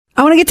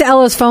I want to get to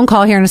Ella's phone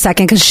call here in a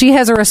second because she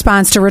has a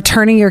response to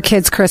returning your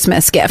kid's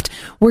Christmas gift.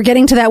 We're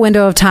getting to that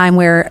window of time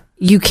where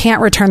you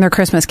can't return their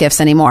Christmas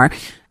gifts anymore.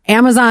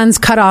 Amazon's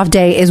cutoff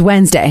day is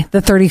Wednesday,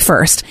 the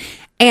 31st.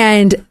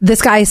 And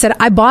this guy said,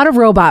 I bought a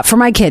robot for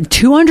my kid,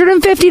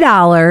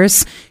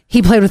 $250.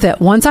 He played with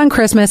it once on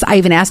Christmas. I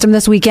even asked him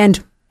this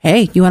weekend,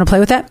 hey, you want to play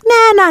with that?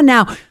 Nah, not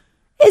now.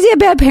 Is he a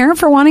bad parent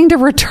for wanting to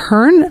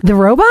return the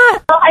robot?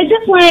 Well, I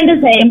just wanted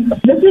to say,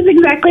 this is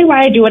exactly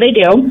why I do what I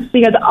do,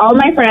 because all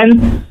my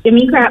friends give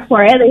me crap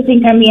for it. They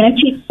think I'm being a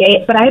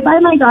cheapskate, but I buy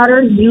my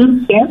daughter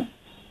used gifts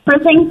for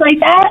things like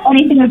that,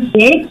 anything that's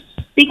big,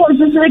 because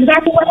this is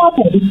exactly what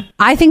happens.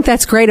 I think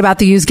that's great about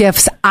the used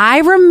gifts. I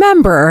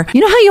remember, you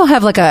know how you'll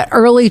have like an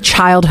early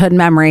childhood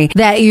memory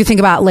that you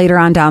think about later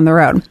on down the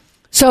road?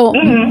 So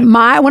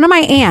one of my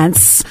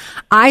aunts,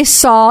 I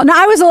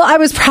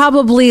was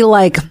probably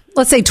like,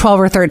 let's say 12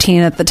 or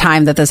 13 at the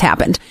time that this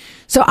happened.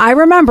 So I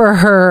remember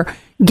her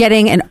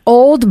getting an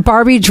old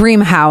Barbie dream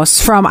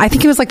house from, I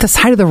think it was like the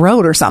side of the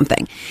road or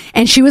something.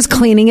 And she was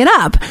cleaning it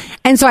up.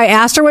 And so I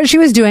asked her what she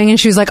was doing. And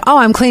she was like, oh,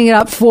 I'm cleaning it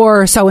up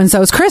for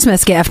so-and-so's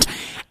Christmas gift.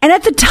 And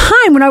at the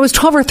time when I was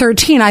 12 or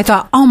 13, I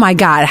thought, oh my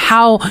God,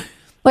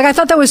 I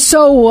thought that was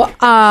so,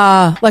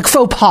 like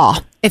faux pas,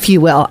 if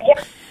you will.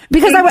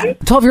 Because I'm a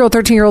 12-year-old,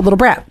 13-year-old little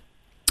brat.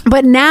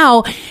 But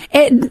now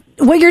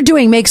what you're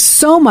doing makes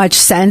so much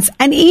sense.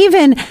 And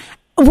even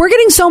we're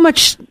getting so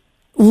much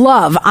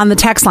love on the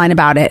text line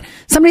about it.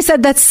 Somebody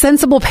said that's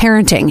sensible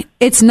parenting.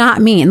 It's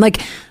not mean.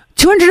 Like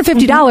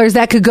 $250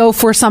 that could go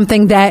for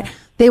something that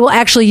they will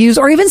actually use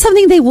or even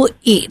something they will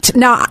eat.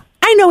 Now,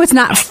 I know it's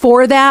not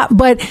for that,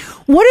 but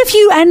what if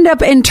you end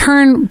up in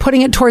turn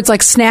putting it towards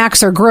like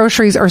snacks or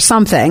groceries or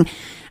something?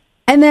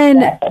 And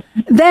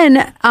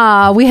then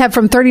we have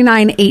from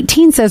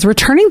 3918 says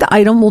returning the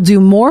item will do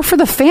more for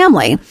the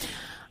family.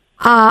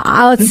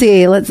 Let's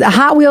see.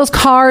 Hot Wheels,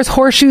 cars,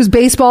 horseshoes,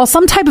 baseball,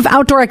 some type of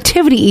outdoor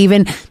activity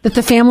even that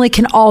the family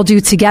can all do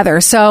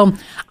together. So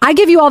I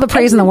give you all the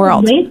praise in the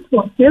world.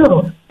 Wasteful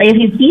too. If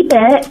you keep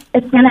it,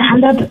 it's going to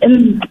end up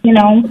in,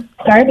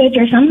 garbage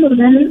or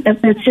something.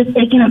 If it's just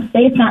taking up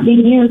space, not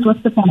being used,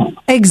 what's the point?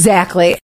 Exactly.